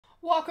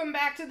Welcome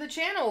back to the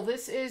channel.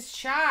 This is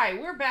Chai.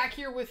 We're back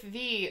here with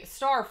the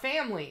Star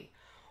family.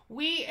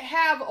 We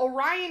have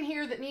Orion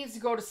here that needs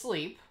to go to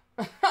sleep.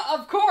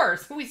 Of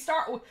course, we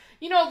start with,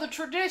 the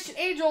tradition,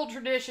 age-old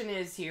tradition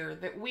is here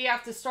that we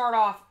have to start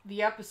off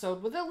the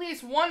episode with at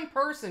least one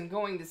person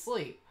going to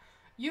sleep.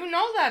 You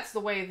know that's the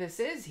way this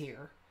is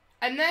here.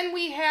 And then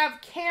we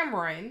have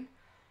Cameron,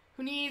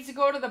 who needs to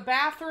go to the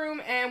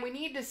bathroom, and we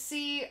need to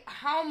see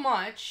how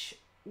much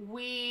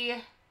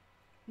we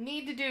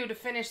need to do to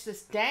finish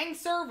this dang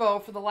servo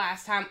for the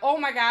last time. Oh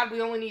my god, we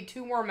only need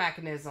 2 more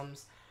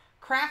mechanisms.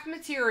 Craft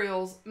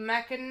materials,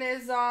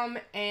 mechanism,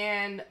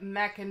 and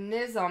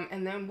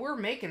then we're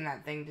making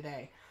that thing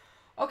today.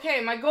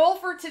 Okay, my goal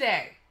for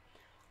today.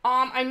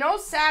 I know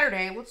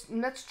Saturday,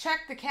 let's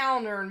check the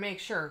calendar and make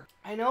sure.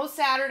 I know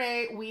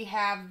Saturday we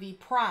have the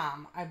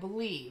prom, I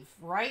believe,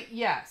 right?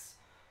 Yes.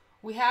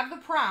 We have the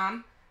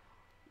prom,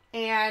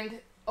 and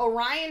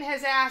Orion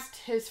has asked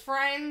his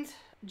friend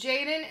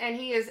Jaden, and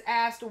he has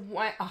asked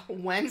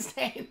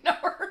Wednesday. No,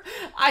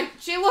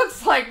 she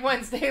looks like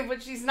Wednesday,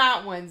 but she's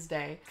not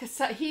Wednesday.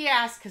 He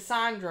asked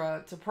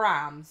Cassandra to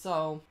prom,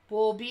 so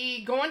we'll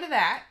be going to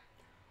that.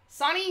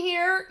 Sunny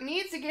here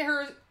needs to get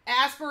her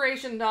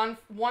aspiration done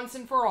once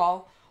and for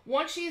all.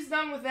 Once she's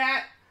done with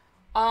that,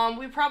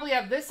 we probably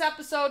have this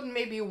episode and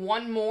maybe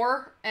one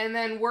more, and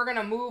then we're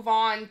gonna move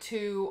on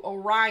to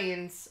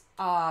Orion's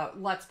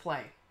Let's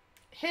Play.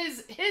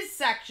 His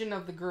section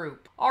of the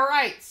group.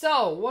 Alright,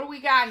 so what do we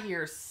got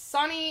here?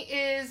 Sunny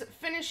is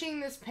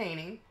finishing this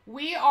painting.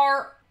 We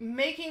are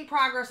making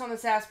progress on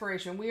this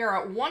aspiration. We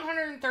are at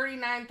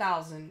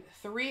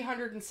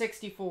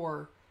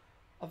 139,364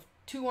 of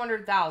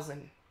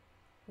 200,000.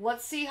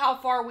 Let's see how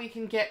far we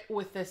can get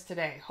with this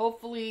today.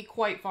 Hopefully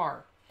quite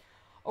far.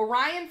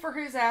 Orion, for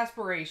his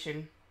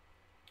aspiration,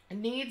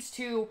 needs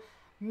to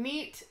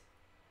meet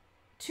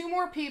 2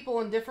 more people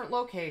in different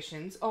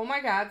locations. Oh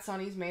my god,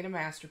 Sunny's made a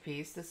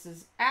masterpiece. This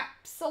is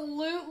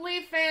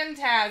absolutely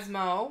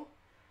phantasmo.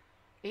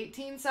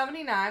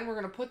 1879. We're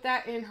going to put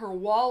that in her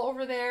wall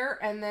over there.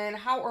 And then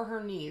how are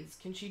her needs?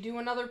 Can she do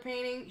another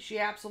painting? She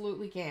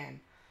absolutely can.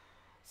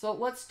 So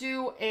let's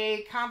do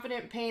a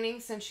confident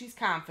painting since she's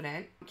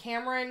confident.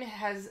 Cameron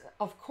has,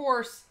 of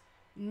course,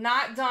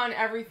 not done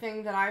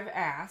everything that I've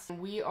asked.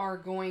 We are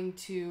going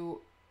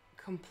to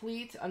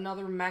complete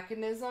another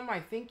mechanism.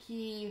 I think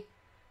he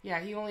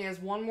only has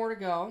 1 more to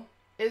go.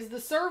 Is the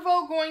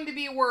servo going to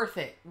be worth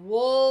it?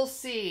 We'll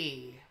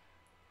see.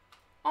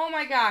 Oh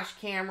my gosh,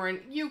 Cameron.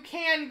 You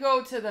can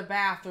go to the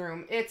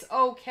bathroom. It's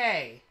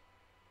okay.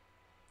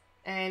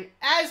 And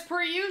as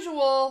per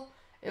usual,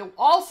 it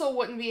also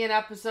wouldn't be an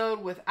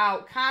episode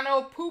without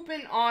Kano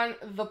pooping on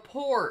the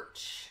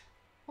porch.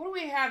 What do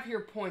we have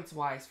here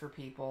points-wise for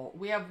people?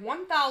 We have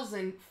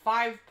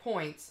 1,005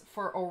 points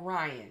for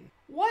Orion.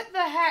 What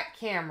the heck,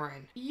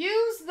 Cameron?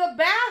 Use the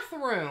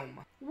bathroom.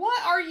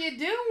 What are you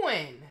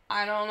doing?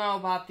 I don't know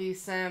about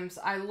these Sims.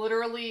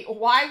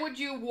 Why would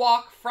you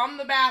walk from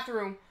the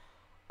bathroom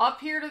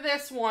up here to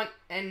this one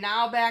and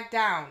now back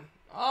down?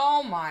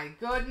 Oh my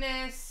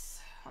goodness.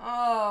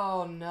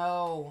 Oh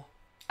no.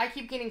 I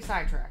keep getting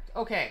sidetracked.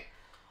 Okay.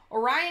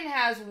 Orion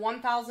has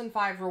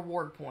 1,005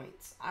 reward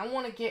points. I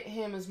want to get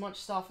him as much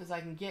stuff as I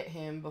can get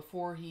him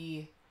before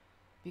he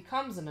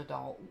becomes an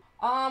adult.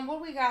 What do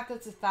we got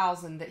that's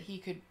 1,000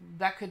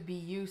 that could be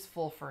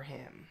useful for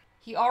him?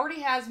 He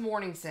already has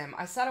morning sim.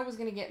 I said I was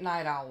going to get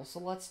night owl, so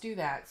let's do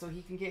that so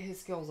he can get his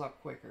skills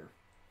up quicker.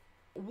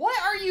 What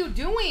are you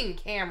doing,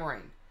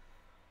 Cameron?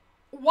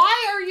 Why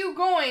are you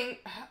going?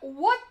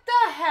 What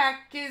the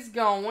heck is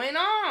going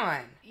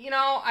on?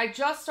 I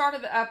just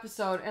started the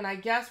episode, and I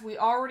guess we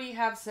already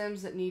have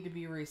Sims that need to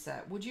be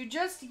reset. Would you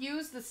just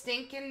use the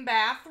stinking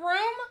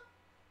bathroom?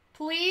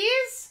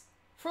 Please?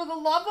 For the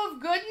love of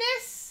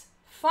goodness?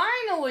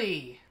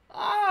 Finally.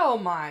 Oh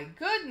my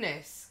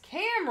goodness.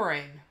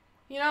 Cameron.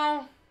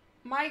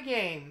 My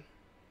game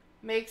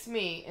makes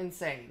me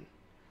insane.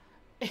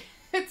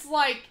 It's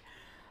like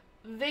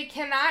they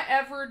cannot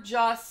ever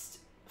just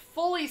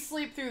fully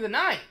sleep through the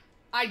night.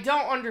 I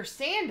don't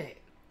understand it.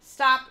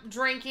 Stop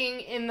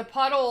drinking in the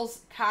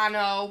puddles,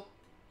 Kano.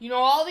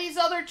 All these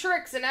other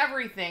tricks and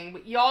everything,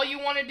 but all you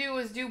want to do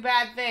is do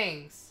bad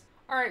things.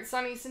 Alright,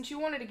 Sunny, since you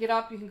wanted to get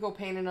up, you can go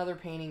paint another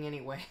painting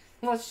anyway.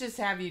 Let's just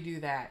have you do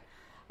that.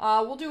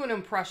 We'll do an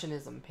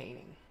impressionism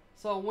painting.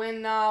 So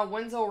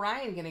when's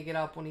Orion gonna get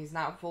up when he's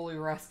not fully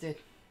rested?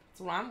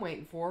 That's what I'm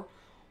waiting for.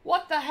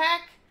 What the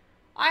heck?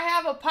 I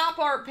have a pop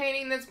art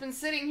painting that's been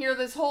sitting here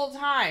this whole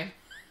time.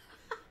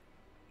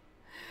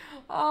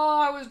 Oh,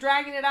 I was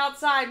dragging it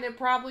outside and it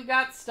probably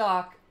got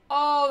stuck.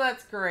 Oh,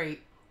 that's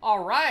great.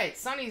 Alright,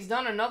 Sunny's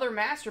done another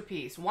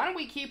masterpiece. Why don't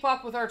we keep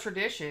up with our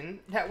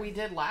tradition that we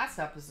did last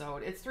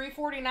episode? It's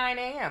 3:49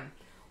 a.m.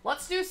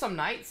 Let's do some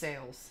night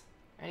sales.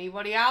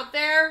 Anybody out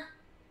there?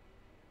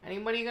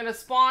 Anybody gonna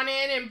spawn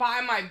in and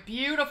buy my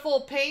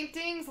beautiful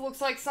paintings?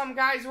 Looks like some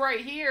guy's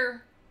right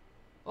here.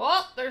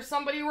 Oh, there's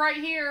somebody right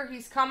here.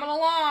 He's coming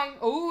along.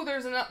 Oh,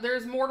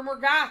 there's Mortimer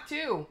Goth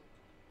too.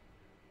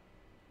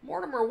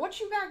 Mortimer, what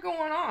you got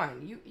going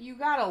on? You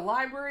got a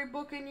library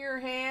book in your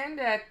hand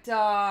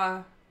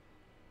at,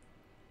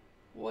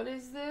 what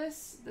is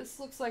this? This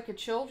looks like a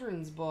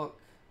children's book.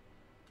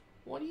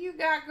 What do you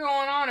got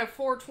going on at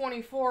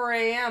 4:24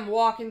 a.m.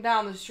 walking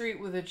down the street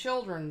with a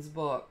children's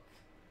book?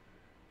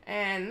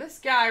 And this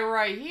guy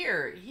right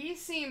here, he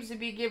seems to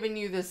be giving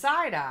you the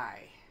side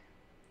eye.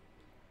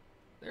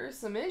 There's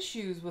some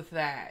issues with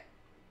that.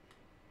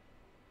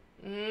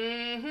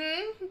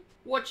 Mm-hmm.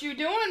 What you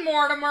doing,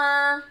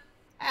 Mortimer?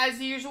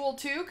 As usual,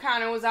 too,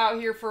 Kano was out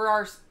here for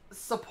our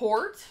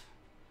support.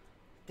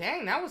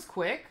 Dang, that was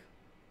quick.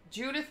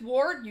 Judith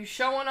Ward, you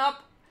showing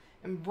up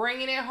and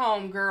bringing it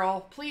home,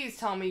 girl. Please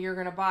tell me you're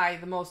going to buy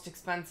the most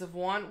expensive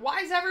one. Why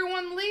is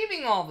everyone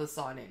leaving all of a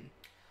sudden?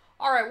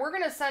 All right, we're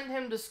going to send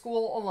him to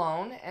school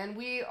alone. And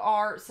we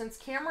are, since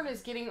Cameron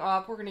is getting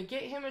up, we're going to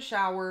get him a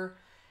shower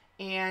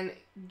and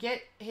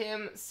get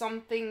him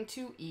something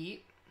to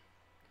eat.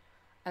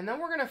 And then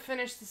we're going to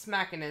finish this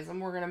mechanism.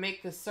 We're going to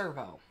make this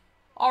servo.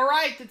 All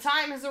right, the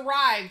time has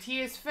arrived. He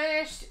has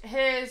finished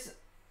his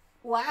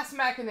last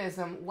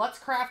mechanism. Let's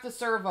craft the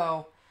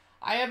servo.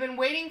 I have been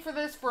waiting for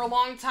this for a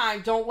long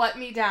time. Don't let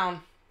me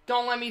down.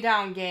 Don't let me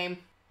down, game.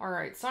 All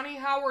right, Sonny,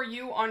 how are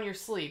you on your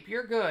sleep?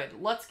 You're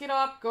good. Let's get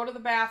up, go to the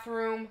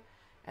bathroom,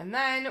 and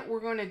then we're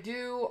going to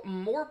do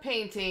more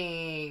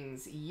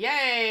paintings.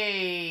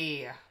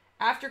 Yay!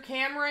 After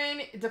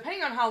Cameron,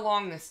 depending on how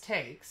long this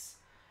takes,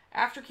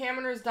 after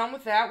Cameron is done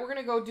with that, we're going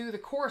to go do the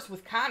course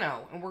with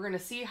Kano, and we're going to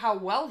see how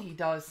well he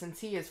does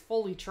since he is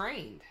fully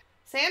trained.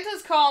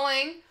 Santa's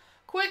calling.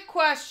 Quick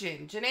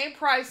question. Janae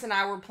Price and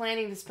I were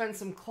planning to spend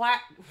some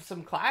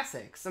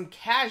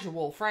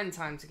casual friend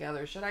time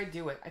together. Should I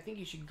do it? I think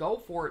you should go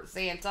for it,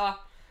 Santa.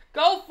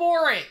 Go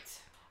for it!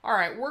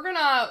 Alright, we're going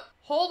to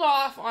hold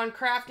off on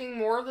crafting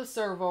more of the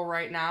servo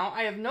right now.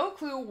 I have no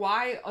clue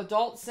why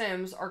adult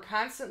Sims are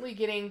constantly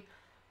getting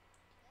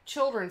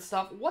children's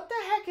stuff. What the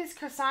heck is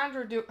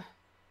Cassandra doing?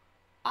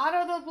 Out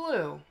of the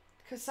blue.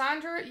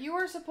 Cassandra, you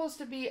are supposed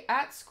to be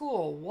at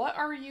school. What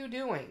are you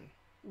doing?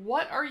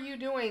 What are you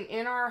doing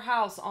in our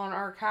house on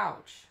our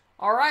couch?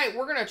 Alright,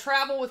 we're going to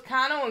travel with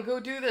Kano and go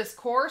do this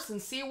course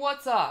and see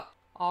what's up.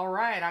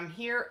 Alright, I'm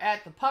here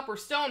at the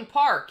Pupperstone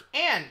Park.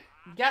 And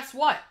guess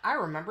what? I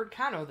remembered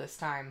Kano this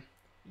time.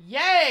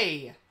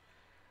 Yay!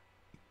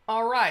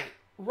 Alright,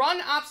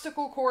 run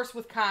obstacle course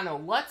with Kano.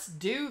 Let's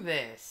do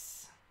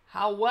this.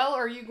 How well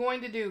are you going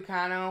to do,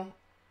 Kano?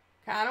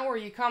 Kano, are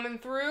you coming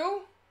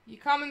through? You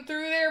coming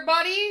through there,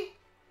 buddy?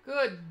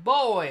 Good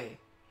boy.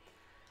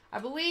 I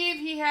believe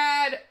he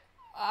had,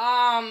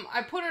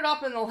 I put it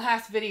up in the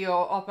last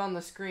video up on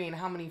the screen,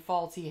 how many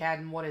faults he had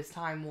and what his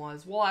time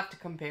was. We'll have to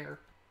compare.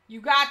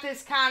 You got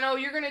this, Kano.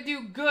 You're going to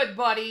do good,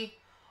 buddy.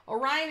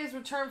 Orion has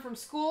returned from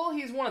school.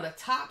 He's one of the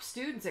top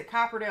students at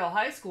Copperdale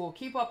High School.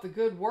 Keep up the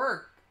good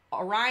work.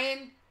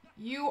 Orion,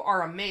 you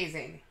are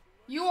amazing.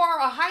 You are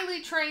a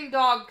highly trained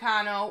dog,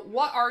 Kano.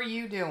 What are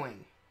you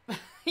doing?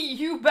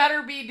 You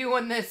better be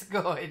doing this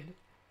good.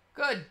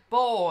 Good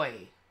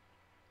boy.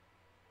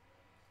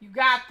 You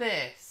got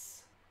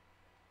this.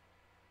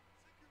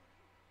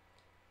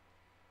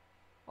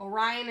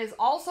 Orion is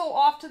also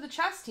off to the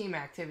chess team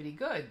activity.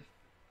 Good.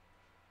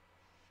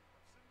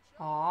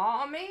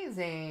 Aw,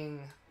 amazing.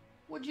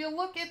 Would you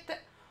look at that?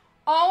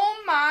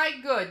 Oh my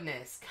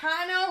goodness.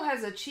 Kano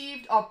has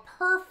achieved a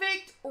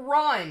perfect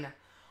run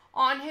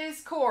on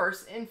his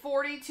course in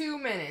 42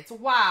 minutes.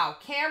 Wow,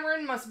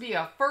 Cameron must be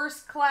a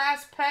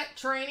first-class pet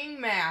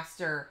training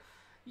master.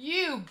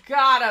 You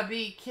gotta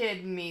be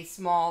kidding me,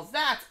 Smalls.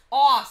 That's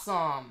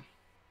awesome.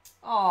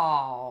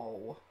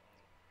 Oh.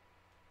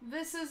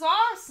 This is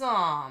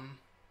awesome.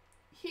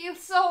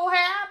 He's so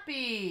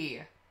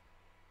happy.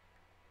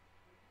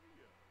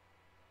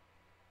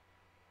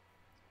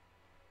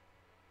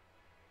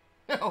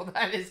 Oh,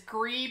 that is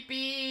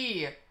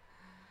creepy.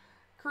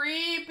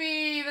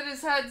 Creepy that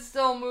his head's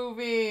still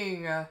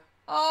moving.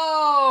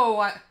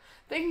 Oh,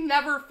 they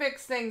never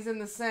fix things in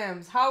The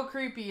Sims. How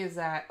creepy is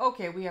that?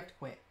 Okay, we have to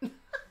quit.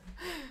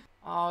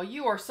 Oh,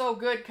 you are so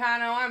good,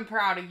 Kano. I'm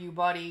proud of you,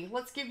 buddy.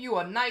 Let's give you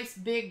a nice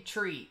big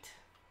treat.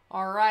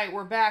 Alright,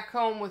 we're back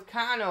home with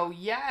Kano.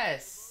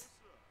 Yes.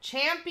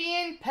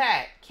 Champion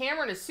pet.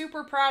 Cameron is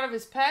super proud of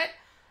his pet.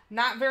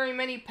 Not very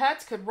many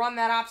pets could run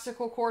that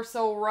obstacle course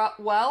so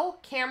well.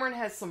 Cameron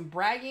has some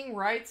bragging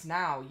rights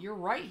now. You're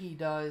right, he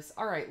does.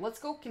 Alright, let's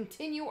go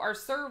continue our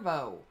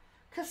servo.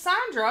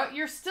 Cassandra,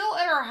 you're still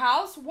at our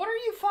house? What are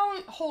you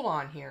following? Hold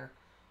on here.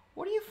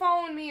 What are you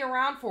following me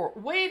around for?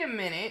 Wait a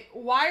minute.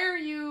 Why are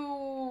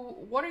you...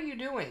 What are you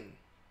doing?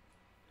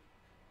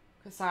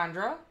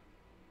 Cassandra?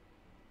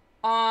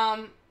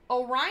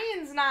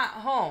 Orion's not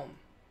home.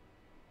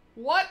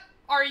 What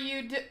are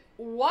you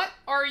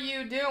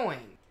doing?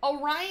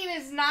 Orion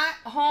is not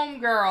home,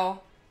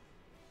 girl.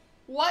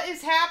 What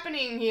is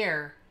happening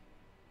here?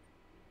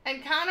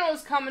 And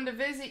Kano's coming to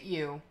visit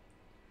you.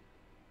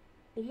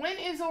 When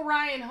is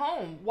Orion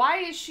home? Why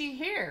is she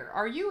here?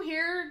 Are you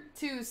here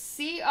to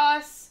see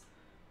us?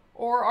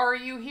 Or are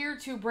you here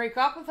to break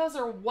up with us?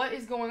 Or what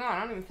is going on?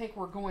 I don't even think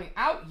we're going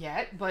out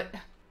yet, but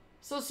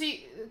So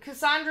see,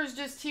 Cassandra's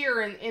just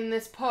here in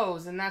this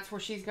pose, and that's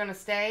where she's gonna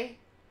stay?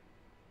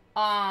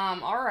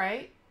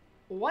 Alright.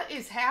 What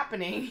is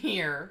happening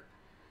here?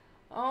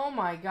 Oh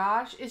my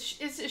gosh. Is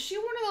she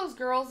one of those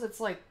girls that's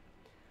like,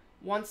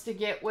 wants to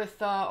get with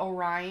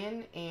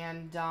Orion,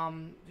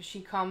 and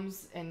she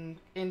comes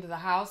into the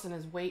house and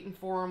is waiting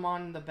for him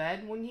on the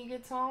bed when he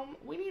gets home?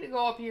 We need to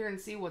go up here and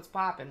see what's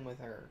popping with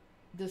her.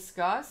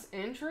 Discuss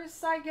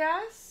interests, I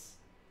guess?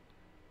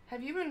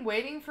 Have you been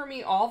waiting for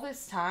me all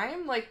this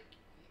time? Like,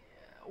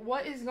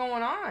 what is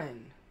going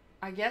on?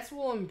 I guess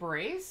we'll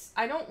embrace.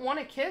 I don't want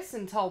to kiss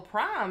until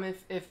prom,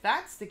 if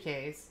that's the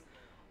case.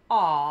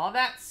 Aw,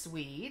 that's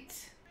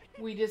sweet.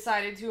 We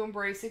decided to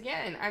embrace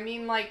again. I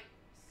mean, like,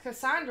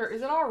 Cassandra,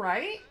 is it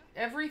alright?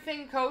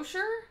 Everything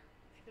kosher?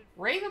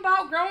 Rave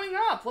about growing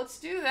up. Let's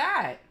do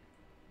that.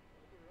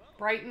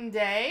 Brighten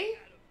day.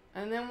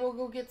 And then we'll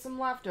go get some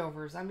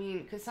leftovers. I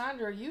mean,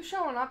 Cassandra, you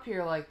showing up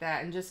here like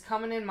that and just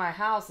coming in my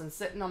house and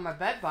sitting on my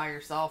bed by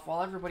yourself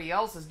while everybody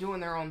else is doing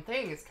their own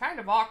thing is kind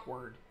of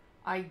awkward.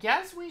 I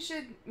guess we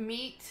should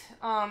meet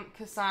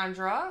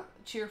Cassandra.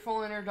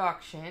 Cheerful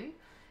introduction.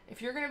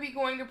 If you're going to be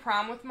going to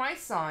prom with my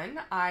son,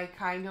 I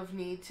kind of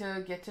need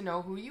to get to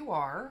know who you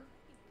are.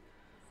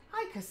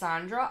 Hi,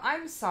 Cassandra.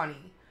 I'm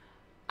Sunny.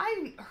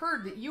 I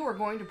heard that you were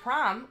going to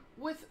prom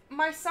with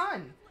my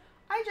son.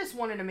 I just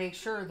wanted to make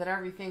sure that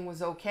everything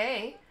was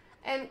okay.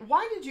 And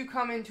why did you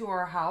come into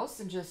our house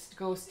and just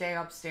go stay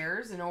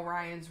upstairs in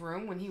Orion's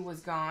room when he was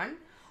gone?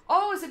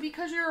 Oh, is it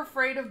because you're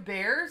afraid of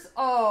bears?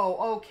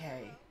 Oh,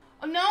 okay.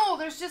 No,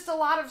 there's just a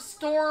lot of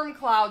storm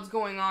clouds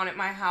going on at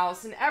my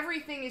house, and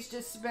everything has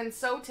just been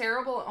so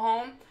terrible at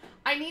home.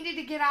 I needed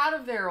to get out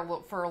of there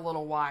for a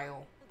little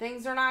while.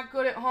 Things are not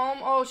good at home.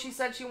 Oh, she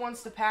said she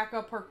wants to pack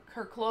up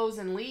her clothes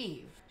and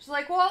leave. She's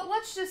like, well,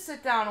 let's just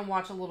sit down and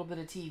watch a little bit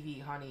of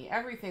TV, honey.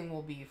 Everything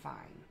will be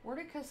fine. Where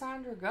did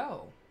Cassandra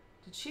go?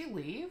 Did she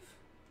leave?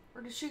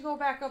 Or did she go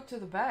back up to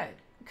the bed?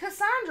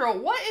 Cassandra,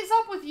 what is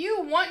up with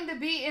you wanting to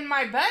be in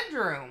my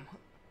bedroom?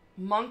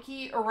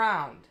 Monkey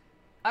around.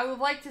 I would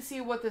like to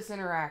see what this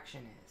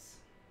interaction is.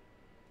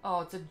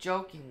 Oh, it's a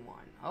joking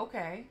one.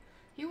 Okay.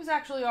 He was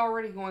actually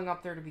already going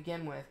up there to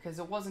begin with, because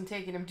it wasn't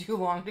taking him too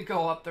long to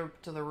go up there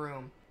to the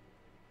room.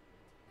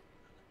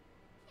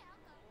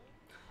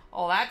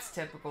 Oh, that's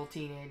typical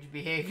teenage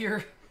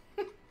behavior.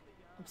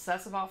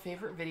 Obsess about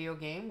favorite video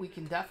game. We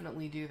can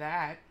definitely do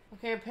that.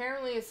 Okay,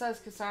 apparently it says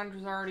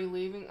Cassandra's already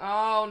leaving.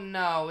 Oh,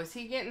 no. Is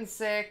he getting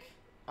sick?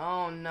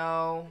 Oh,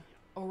 no.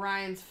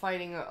 Orion's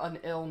fighting an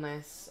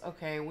illness.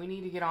 Okay, we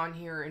need to get on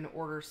here and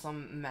order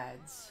some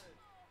meds.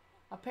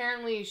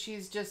 Apparently,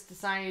 she's just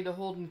decided to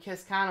hold and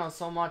kiss Kano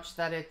so much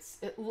that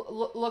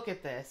look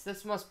at this.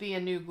 This must be a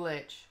new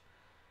glitch.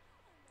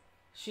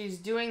 She's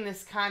doing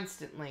this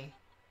constantly.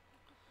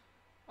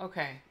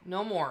 Okay,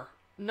 no more.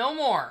 No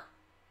more.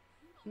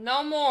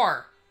 No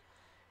more.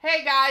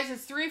 Hey guys,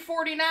 it's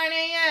 3:49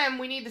 a.m.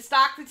 We need to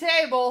stock the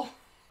table.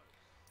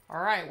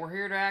 Alright, we're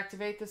here to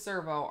activate the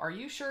servo. Are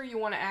you sure you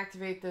want to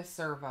activate this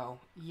servo?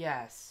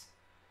 Yes.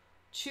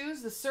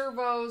 Choose the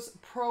servo's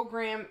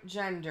program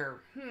gender.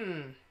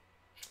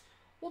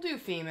 We'll do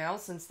female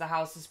since the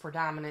house is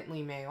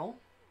predominantly male.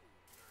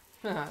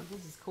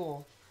 This is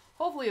cool.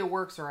 Hopefully it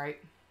works right.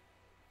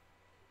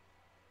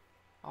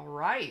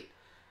 Alright.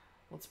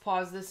 Let's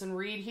pause this and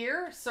read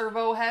here.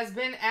 Servo has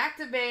been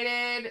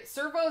activated.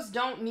 Servos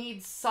don't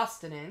need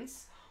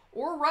sustenance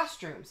or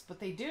restrooms, but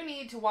they do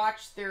need to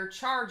watch their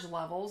charge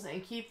levels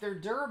and keep their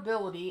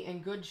durability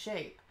in good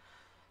shape.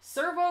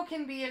 Servo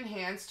can be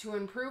enhanced to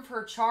improve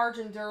her charge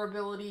and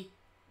durability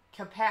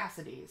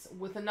capacities.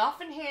 With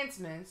enough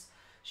enhancements,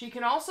 she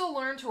can also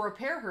learn to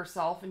repair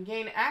herself and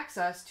gain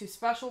access to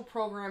special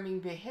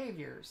programming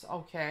behaviors.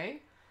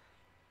 Okay.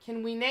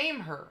 Can we name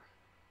her?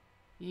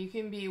 You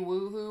can be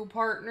woohoo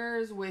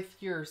partners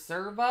with your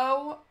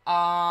servo.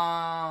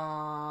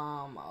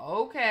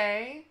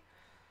 Okay.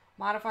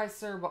 Modify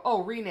servo.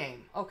 Oh,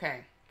 rename.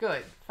 Okay,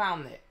 good.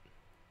 Found it.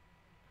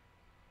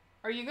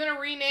 Are you going to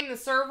rename the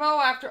servo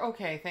after?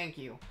 Okay, thank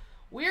you.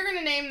 We're going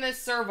to name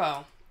this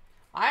servo.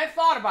 I've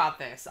thought about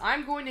this.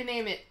 I'm going to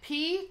name it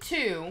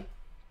P2MD.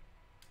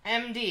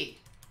 And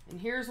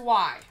here's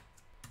why.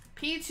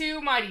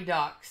 P2 Mighty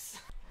Ducks.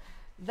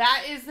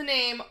 That is the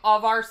name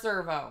of our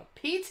servo.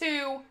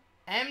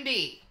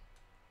 P2MD.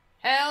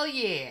 Hell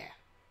yeah.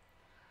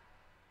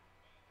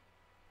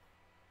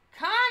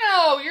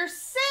 Kano, you're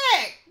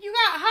sick. You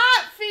got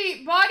hot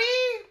feet,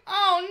 buddy.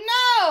 Oh,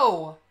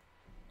 no.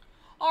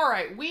 All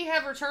right, we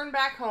have returned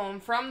back home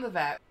from the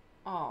vet.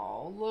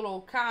 Oh,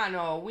 little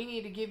Kano, we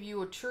need to give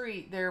you a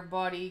treat there,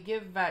 buddy.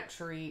 Give vet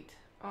treat.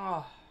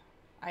 Oh,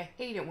 I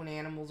hate it when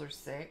animals are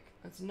sick.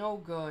 It's no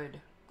good.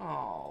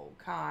 Oh,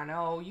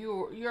 Kano,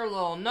 your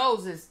little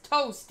nose is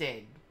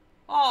toasted.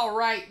 All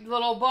right,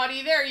 little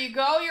buddy, there you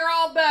go. You're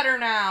all better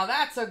now.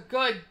 That's a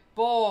good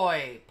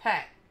boy,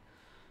 pet.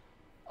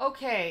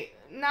 Okay,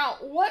 now,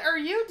 what are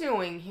you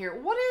doing here?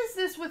 What is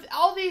this with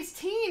all these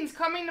teens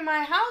coming to my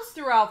house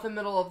throughout the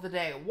middle of the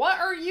day? What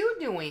are you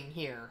doing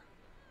here?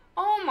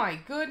 Oh my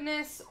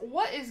goodness,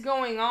 what is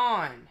going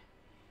on?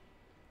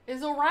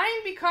 Is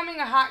Orion becoming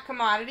a hot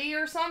commodity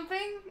or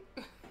something?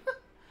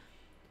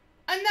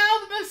 And now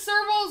the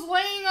servo's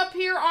laying up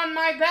here on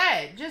my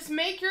bed. Just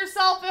make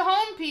yourself at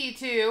home,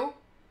 P2.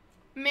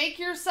 Make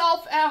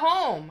yourself at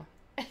home.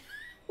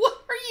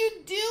 What are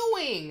you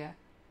doing?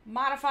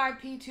 Modify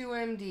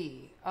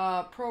P2MD.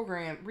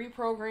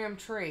 Reprogram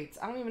traits.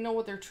 I don't even know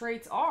what their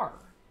traits are.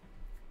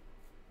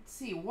 Let's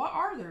see, what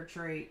are their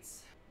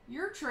traits?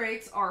 Your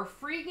traits are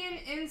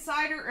freaking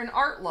insider and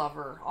art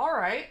lover.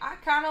 Alright, I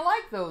kind of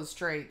like those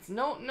traits.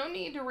 No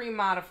need to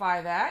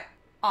remodify that.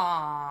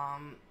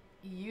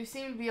 You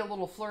seem to be a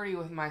little flirty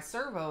with my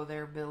servo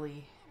there,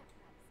 Billy.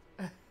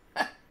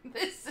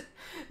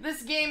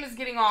 This game is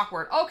getting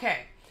awkward. Okay,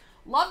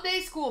 Love Day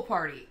School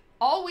Party.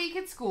 All week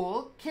at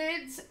school,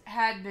 kids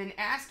had been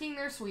asking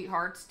their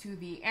sweethearts to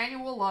the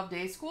annual Love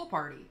Day School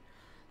Party.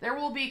 There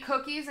will be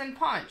cookies and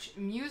punch,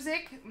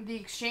 music, the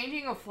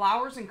exchanging of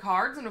flowers and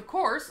cards, and of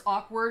course,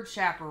 awkward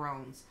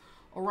chaperones.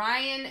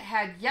 Orion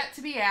had yet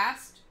to be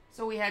asked,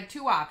 so we had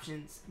two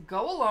options.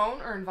 Go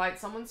alone or invite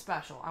someone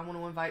special. I want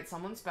to invite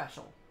someone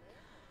special.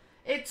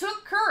 It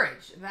took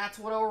courage. That's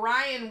what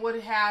Orion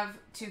would have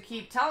to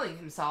keep telling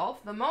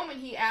himself. The moment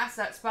he asked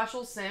that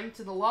special sim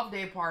to the Love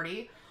Day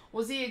party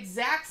was the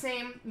exact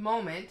same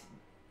moment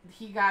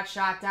he got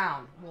shot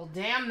down. Well,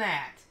 damn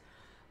that.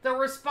 The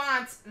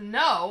response,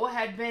 no,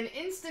 had been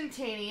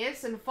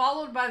instantaneous and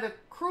followed by the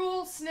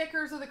cruel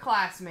snickers of the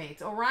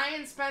classmates.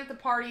 Orion spent the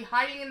party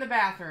hiding in the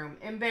bathroom,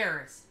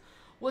 embarrassed,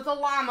 with a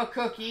llama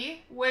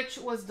cookie, which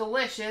was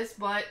delicious,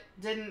 but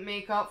didn't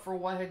make up for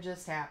what had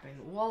just happened.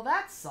 Well,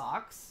 that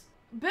sucks.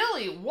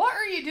 Billy, what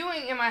are you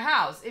doing in my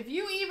house? If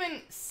you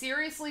even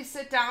seriously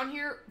sit down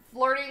here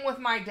flirting with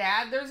my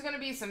dad, there's going to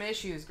be some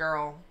issues,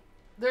 girl.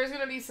 There's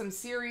going to be some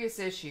serious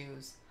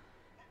issues.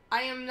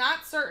 I am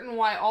not certain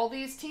why all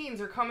these teens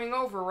are coming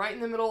over right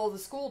in the middle of the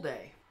school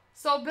day.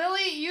 So,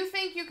 Billy, you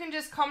think you can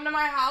just come to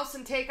my house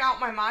and take out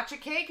my matcha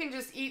cake and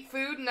just eat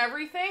food and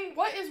everything?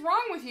 What is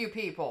wrong with you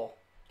people?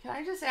 Can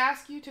I just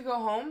ask you to go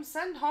home?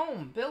 Send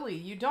home. Billy,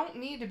 you don't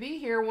need to be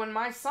here when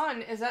my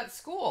son is at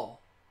school.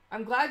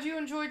 I'm glad you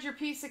enjoyed your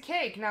piece of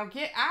cake. Now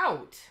get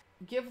out.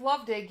 Give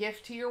Love Day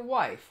gift to your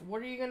wife.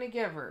 What are you going to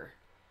give her?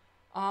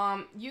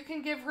 You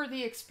can give her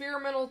the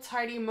experimental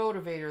tidy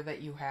motivator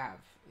that you have.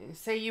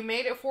 Say you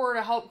made it for her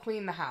to help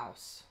clean the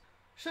house.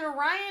 Should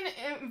Orion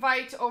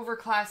invite over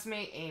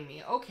classmate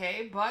Amy?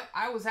 Okay, but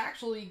I was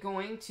actually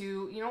going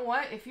to, you know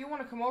what? If you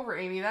want to come over,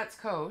 Amy, that's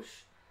kosher.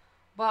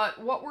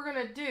 But what we're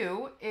going to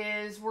do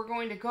is we're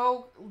going to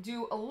go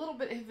do a little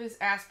bit of his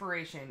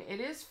aspiration. It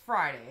is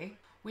Friday.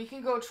 We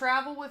can go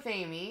travel with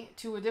Amy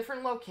to a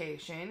different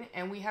location,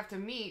 and we have to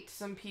meet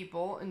some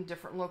people in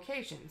different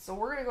locations. So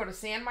we're going to go to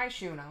San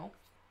Myshuno.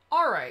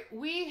 Alright,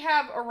 we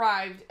have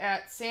arrived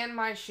at San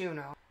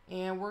Myshuno,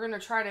 and we're going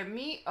to try to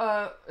meet,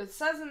 it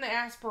says in the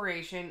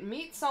aspiration,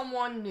 meet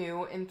someone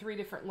new in 3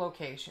 different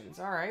locations.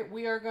 Alright,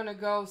 we are going to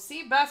go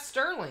see Beth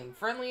Sterling,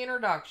 friendly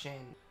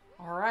introduction.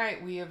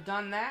 Alright, we have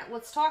done that.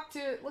 Let's talk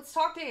to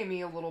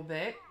Amy a little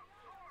bit.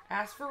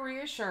 Ask for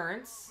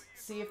reassurance.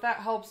 See if that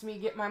helps me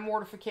get my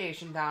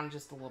mortification down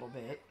just a little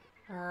bit.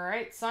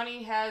 Alright,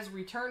 Sunny has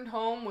returned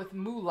home with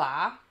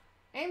Moolah.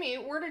 Amy,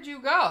 where did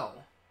you go?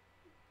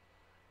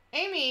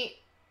 Amy,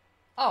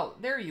 oh,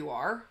 there you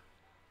are.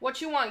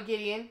 What you want,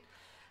 Gideon?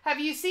 Have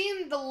you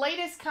seen the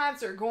latest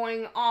concert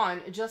going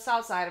on just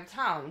outside of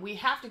town? We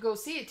have to go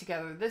see it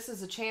together. This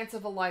is a chance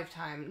of a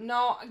lifetime.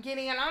 No,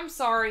 Gideon, I'm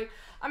sorry.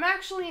 I'm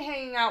actually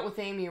hanging out with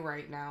Amy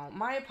right now.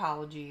 My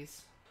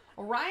apologies.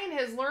 Orion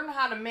has learned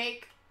how to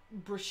make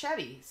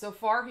bruschetti. So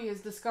far, he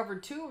has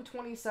discovered 2 of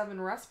 27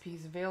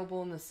 recipes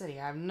available in the city.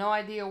 I have no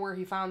idea where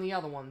he found the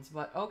other ones,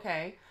 but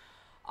okay.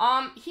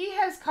 He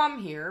has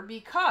come here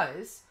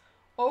because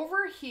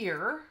over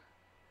here,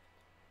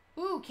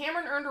 ooh,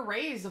 Cameron earned a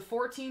raise of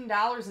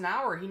 $14 an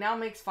hour. He now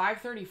makes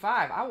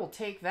 $5.35. I will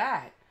take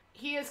that.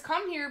 He has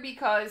come here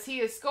because he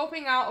is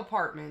scoping out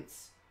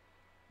apartments.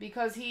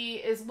 Because he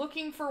is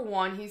looking for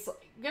one. He's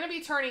gonna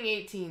be turning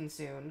 18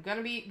 soon.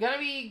 Gonna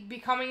be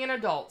becoming an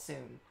adult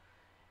soon.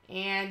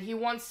 And he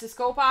wants to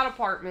scope out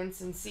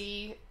apartments and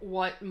see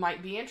what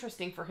might be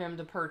interesting for him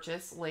to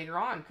purchase later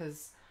on.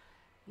 Because,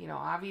 you know,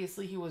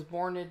 obviously he was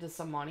born into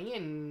some money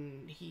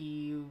and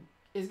he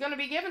is going to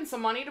be given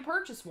some money to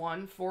purchase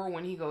one for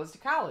when he goes to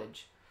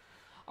college.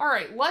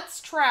 Alright,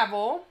 let's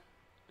travel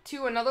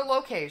to another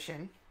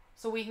location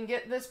so we can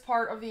get this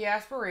part of the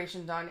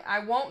aspiration done. I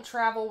won't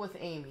travel with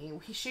Amy.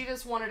 She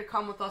just wanted to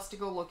come with us to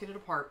go look at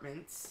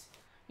apartments.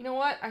 You know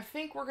what? I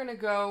think we're going to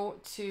go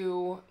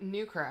to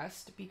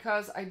Newcrest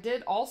because I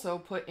did also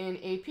put in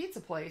a pizza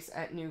place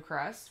at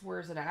Newcrest. Where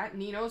is it at?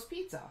 Nino's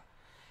Pizza.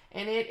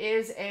 And it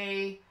is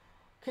a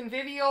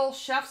convivial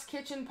chef's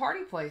kitchen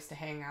party place to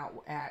hang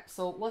out at.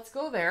 So let's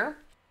go there.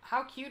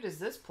 How cute is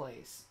this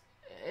place?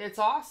 It's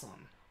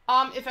awesome.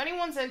 If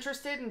anyone's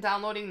interested in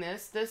downloading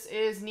this, this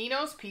is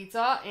Nino's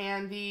Pizza,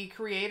 and the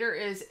creator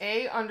is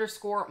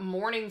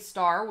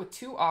A_Morningstar with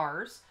 2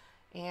 R's.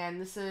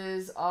 And this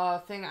is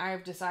a thing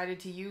I've decided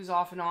to use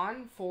off and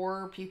on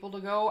for people to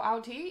go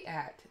out to eat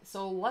at.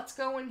 So let's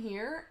go in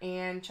here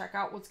and check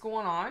out what's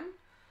going on.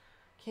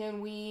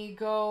 Can we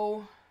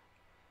go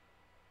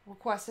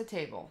request a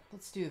table?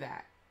 Let's do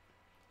that.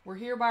 We're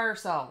here by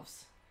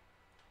ourselves.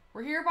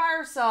 We're here by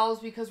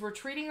ourselves because we're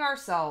treating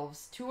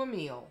ourselves to a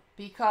meal.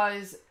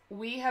 Because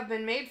we have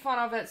been made fun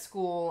of at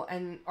school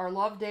and our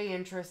love day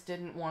interest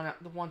didn't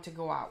want to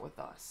go out with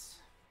us.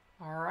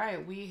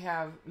 Alright, we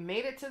have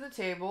made it to the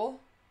table.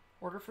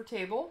 Order for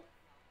table.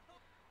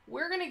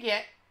 We're going to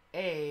get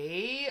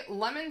a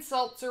lemon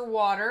seltzer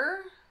water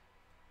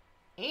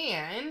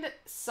and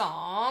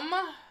some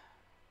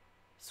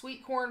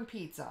sweet corn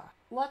pizza.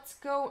 Let's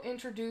go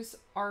introduce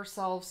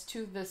ourselves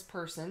to this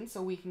person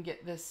so we can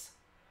get this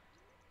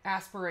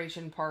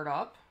aspiration part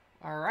up.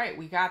 Alright,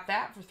 we got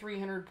that for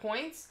 300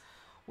 points.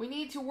 We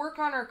need to work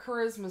on our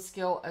charisma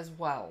skill as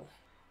well.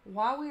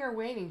 While we are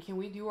waiting, can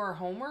we do our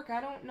homework?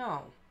 I don't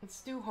know.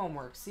 Let's do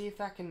homework. See if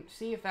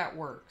that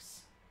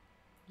works.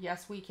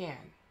 Yes, we can.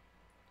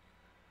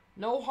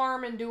 No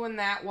harm in doing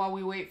that while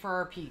we wait for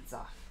our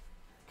pizza.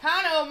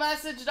 Kano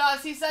messaged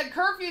us. He said,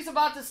 curfew's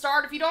about to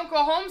start. If you don't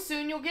go home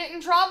soon, you'll get in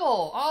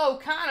trouble. Oh,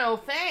 Kano,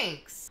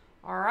 thanks.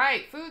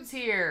 Alright, food's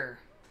here.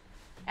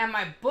 And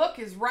my book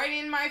is right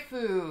in my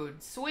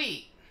food.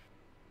 Sweet.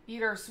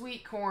 Eat our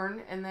sweet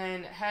corn and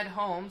then head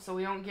home so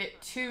we don't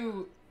get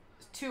too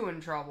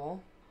in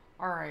trouble.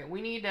 Alright,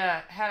 we need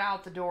to head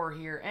out the door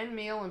here. End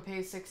meal and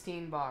pay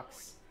 16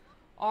 bucks.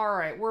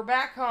 Alright, we're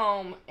back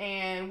home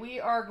and we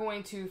are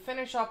going to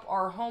finish up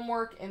our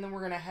homework and then we're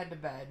going to head to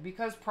bed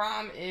because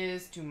prom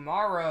is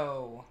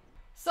tomorrow.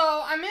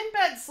 So I'm in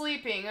bed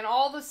sleeping and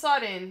all of a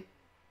sudden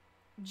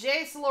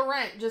Jace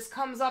Laurent just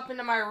comes up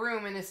into my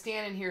room and is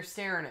standing here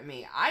staring at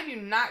me. I do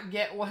not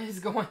get what is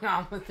going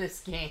on with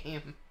this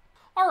game.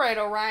 Alright,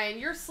 Orion,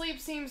 your sleep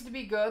seems to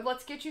be good.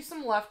 Let's get you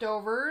some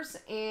leftovers.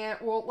 And,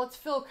 well, let's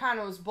fill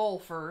Kano's bowl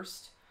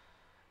first.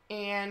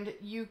 And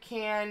you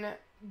can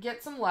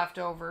get some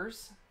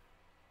leftovers.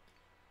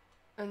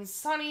 And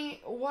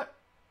Sunny,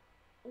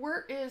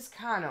 where is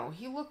Kano?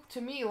 He looked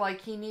to me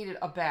like he needed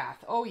a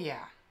bath. Oh,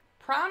 yeah.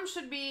 Prom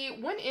should be,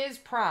 when is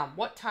prom?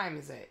 What time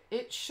is it?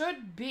 It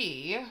should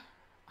be,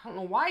 I don't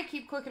know why I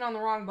keep clicking on the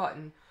wrong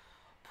button.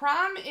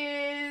 Prom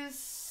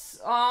is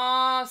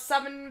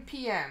 7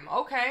 p.m.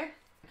 Okay.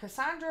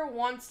 Cassandra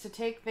wants to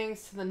take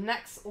things to the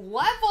next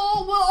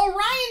level. Will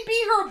Orion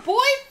be her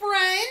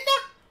boyfriend?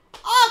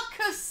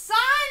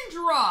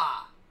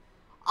 Cassandra!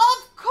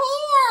 Of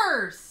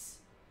course!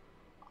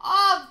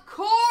 Of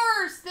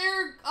course!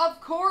 Of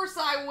course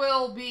I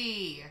will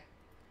be.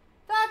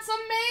 That's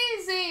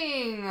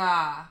amazing.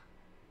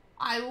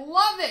 I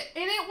love it.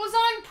 And it was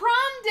on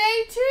prom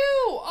day too.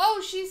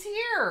 Oh, she's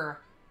here.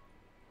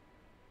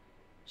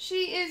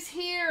 She is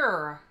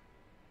here.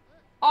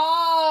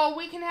 Oh,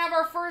 we can have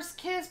our first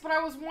kiss, but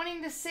I was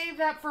wanting to save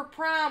that for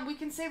prom. We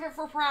can save it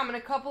for prom in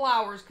a couple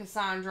hours,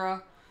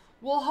 Cassandra.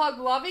 We'll hug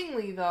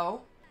lovingly,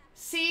 though.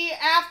 See,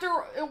 after,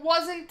 it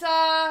wasn't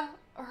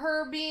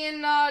her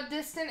being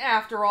distant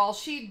after all.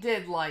 She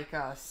did like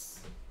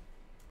us.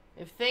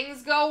 If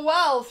things go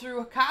well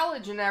through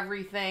college and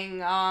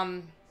everything,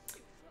 I'm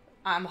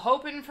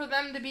hoping for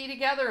them to be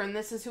together, and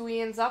this is who he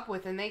ends up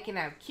with, and they can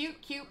have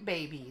cute, cute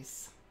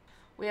babies.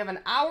 We have an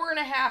hour and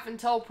a half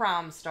until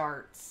prom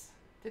starts.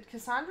 Did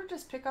Cassandra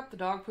just pick up the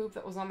dog poop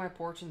that was on my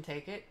porch and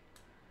take it?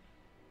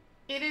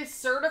 It is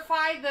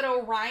certified that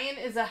Orion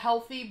is a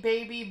healthy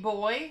baby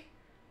boy.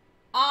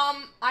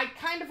 I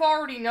kind of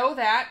already know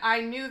that. I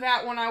knew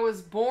that when I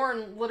was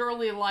born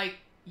literally like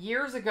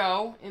years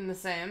ago in The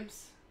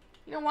Sims.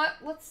 You know what?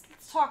 Let's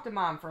talk to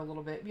Mom for a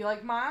little bit. Be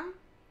like, Mom,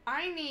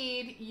 I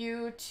need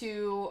you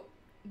to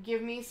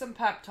give me some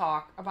pep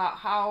talk about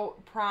how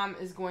prom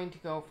is going to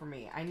go for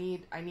me. I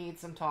need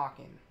some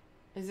talking.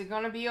 Is it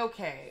going to be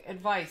okay?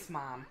 Advice,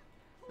 Mom.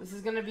 This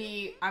is going to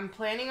be... I'm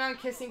planning on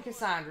kissing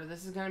Cassandra.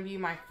 This is going to be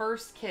my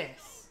first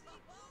kiss.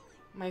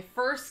 My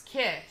first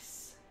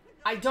kiss.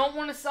 I don't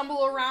want to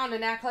stumble around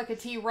and act like a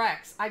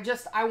T-Rex.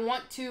 I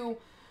want to...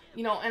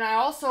 You know, and I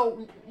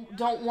also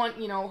don't want,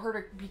 you know,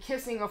 her to be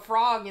kissing a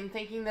frog and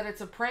thinking that it's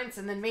a prince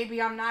and then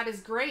maybe I'm not as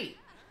great.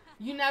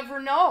 You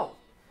never know.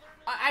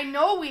 I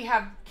know we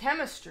have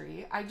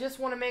chemistry. I just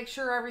want to make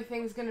sure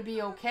everything's going to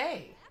be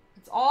okay.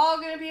 It's all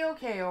going to be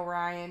okay,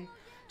 Orion.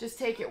 Just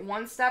take it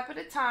one step at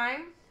a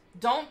time.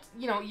 Don't,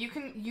 you know,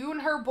 you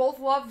and her both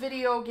love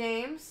video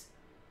games.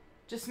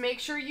 Just make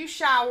sure you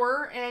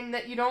shower and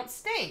that you don't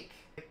stink.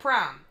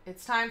 Prom.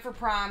 It's time for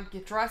prom.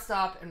 Get dressed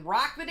up and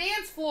rock the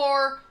dance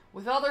floor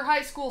with other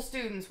high school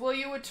students. Will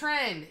you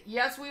attend?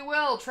 Yes, we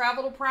will.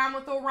 Travel to prom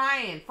with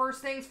Orion.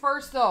 First things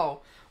first, though.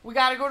 We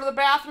got to go to the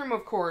bathroom,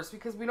 of course,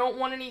 because we don't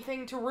want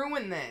anything to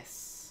ruin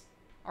this.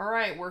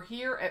 Alright, we're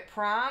here at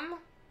prom.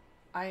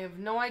 I have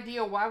no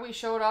idea why we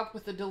showed up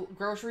with the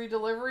grocery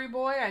delivery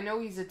boy. I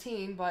know he's a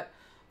teen, but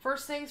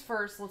first things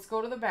first, let's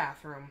go to the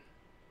bathroom.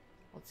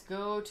 Let's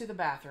go to the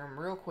bathroom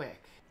real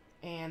quick.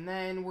 And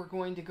then we're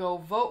going to go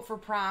vote for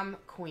prom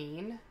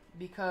queen,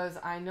 because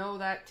I know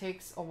that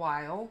takes a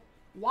while.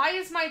 Why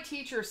is my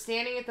teacher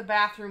standing at the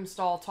bathroom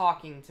stall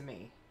talking to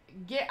me?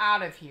 Get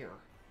out of here.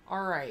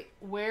 All right,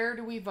 where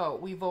do we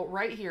vote? We vote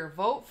right here.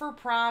 Vote for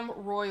prom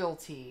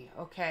royalty.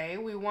 Okay,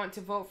 we want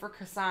to vote for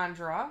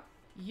Cassandra.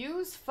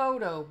 Use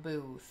photo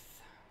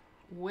booth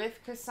with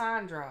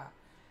Cassandra.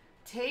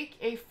 Take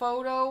a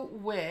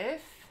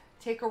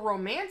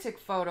romantic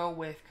photo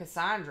with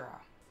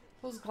Cassandra.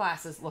 Those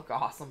glasses look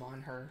awesome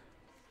on her.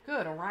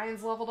 Good,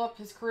 Orion's leveled up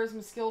his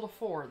charisma skill to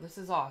 4. This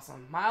is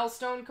awesome.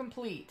 Milestone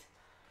complete.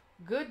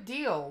 Good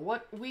deal.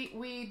 What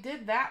we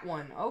did that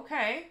one.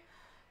 Okay.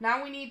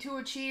 Now we need to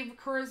achieve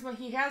charisma.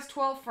 He has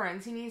 12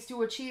 friends. He needs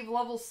to achieve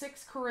level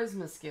 6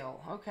 charisma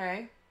skill.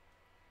 Okay.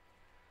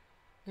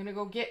 I'm gonna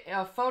go get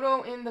a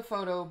photo in the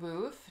photo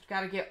booth.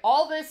 Gotta get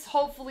all this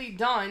hopefully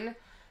done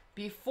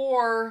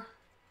before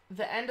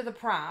the end of the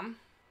prom.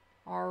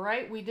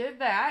 Alright, we did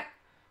that.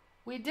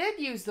 We did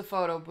use the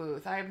photo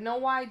booth. I have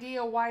no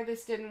idea why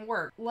this didn't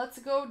work. Let's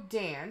go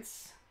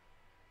dance.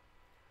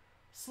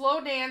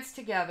 Slow dance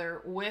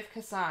together with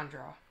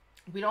Cassandra.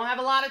 We don't have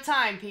a lot of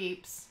time,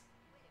 peeps.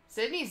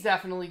 Sydney's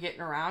definitely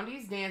getting around.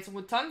 He's dancing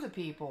with tons of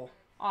people.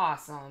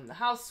 Awesome.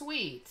 How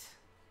sweet.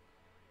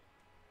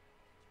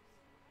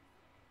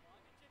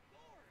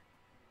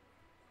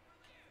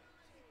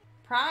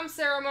 Prom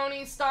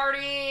ceremony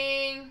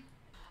starting.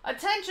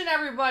 Attention,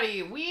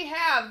 everybody. We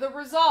have the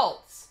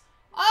results.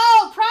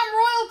 Oh,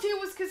 prom royalty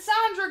was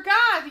Cassandra.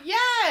 God,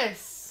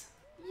 yes.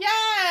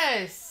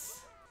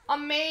 Yes.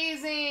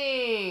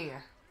 Amazing.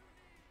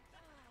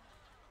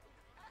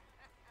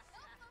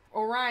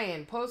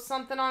 Orion, post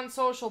something on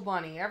Social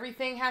Bunny.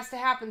 Everything has to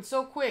happen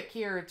so quick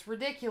here. It's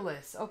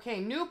ridiculous. Okay,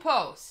 new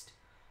post.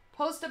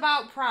 Post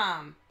about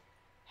prom.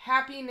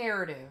 Happy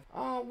narrative.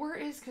 Oh, where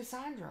is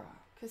Cassandra?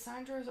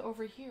 Cassandra's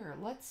over here.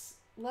 Let's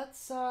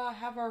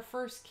have our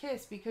first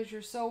kiss because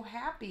you're so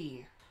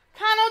happy.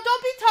 Kano,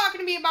 don't be talking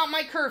to me about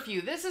my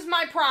curfew. This is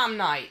my prom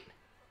night.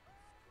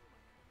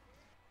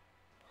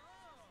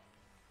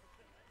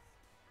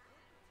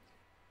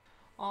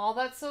 Oh,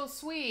 that's so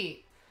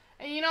sweet.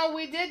 And you know,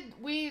 we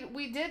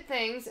did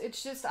things.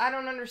 It's just I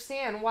don't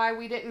understand why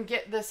we didn't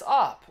get this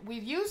up.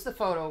 We've used the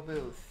photo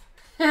booth.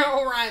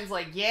 Orion's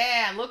like,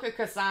 yeah, look at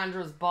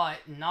Cassandra's butt.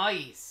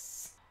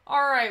 Nice.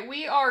 Alright,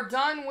 we are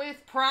done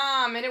with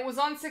prom. And it was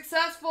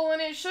unsuccessful,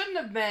 and it shouldn't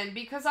have been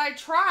because I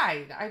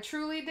tried. I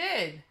truly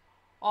did.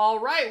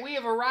 Alright, we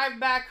have arrived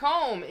back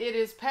home. It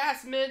is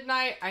past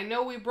midnight. I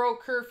know we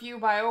broke curfew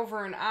by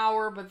over an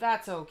hour, but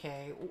that's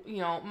okay. You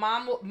know,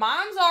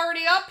 Mom's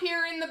already up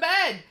here in the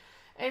bed.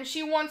 And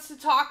she wants to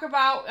talk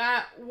about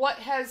what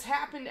has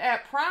happened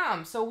at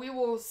prom. So we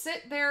will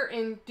sit there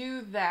and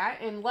do that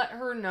and let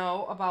her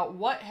know about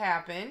what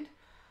happened.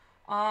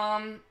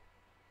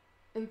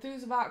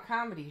 Enthuse about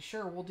comedy.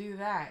 Sure, we'll do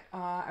that.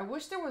 I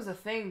wish there was a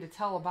thing to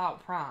tell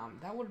about prom.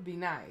 That would be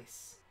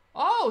nice.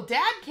 Oh,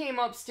 Dad came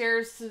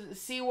upstairs to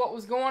see what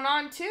was going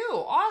on too.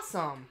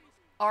 Awesome.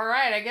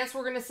 Alright, I guess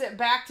we're going to sit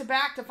back to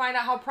back to find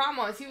out how prom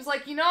was. He was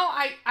like, you know,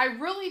 I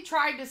really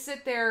tried to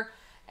sit there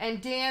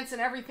and dance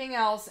and everything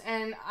else,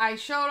 and I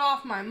showed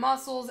off my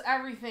muscles.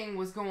 Everything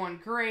was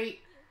going great.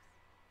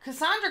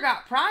 Cassandra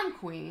got prom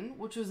queen,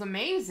 which was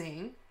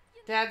amazing.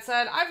 Dad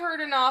said, I've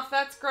heard enough.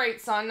 That's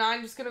great, son. Now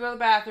I'm just going to go to the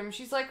bathroom.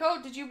 She's like,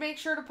 oh, did you make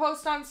sure to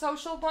post on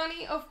Social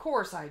Bunny? Of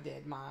course I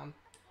did, Mom.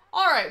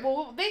 Alright,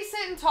 well, they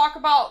sit and talk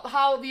about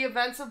how the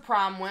events of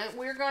prom went.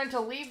 We're going to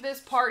leave this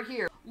part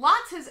here.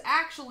 Lots has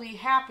actually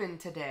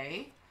happened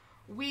today.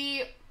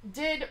 We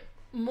did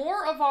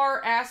more of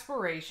our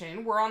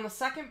aspiration. We're on the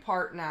second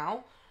part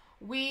now.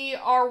 We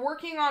are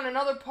working on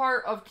another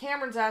part of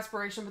Cameron's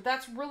aspiration, but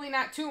that's really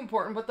not too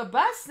important. But the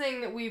best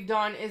thing that we've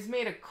done is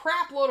made a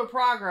crap load of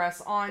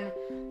progress on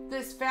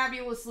this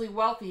fabulously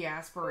wealthy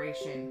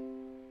aspiration.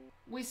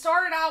 We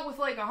started out with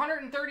like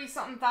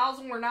 130-something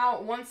thousand. We're now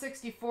at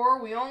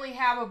 164. We only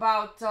have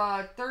about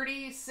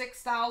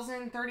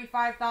 36,000,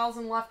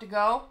 35,000 left to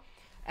go.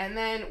 And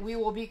then we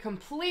will be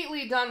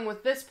completely done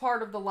with this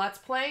part of the Let's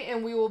Play.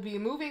 And we will be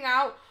moving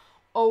out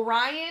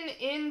Orion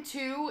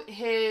into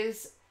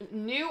his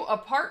new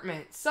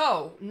apartment.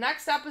 So,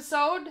 next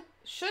episode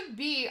should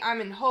be, I'm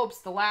in hopes,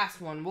 the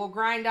last one. We'll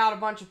grind out a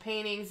bunch of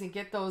paintings and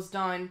get those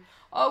done.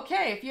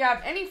 Okay, if you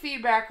have any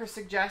feedback or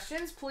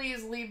suggestions,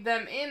 please leave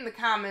them in the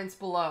comments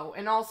below.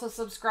 And also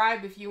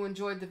subscribe if you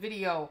enjoyed the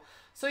video,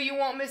 so you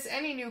won't miss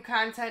any new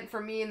content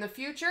from me in the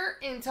future.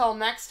 Until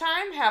next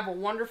time, have a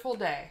wonderful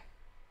day.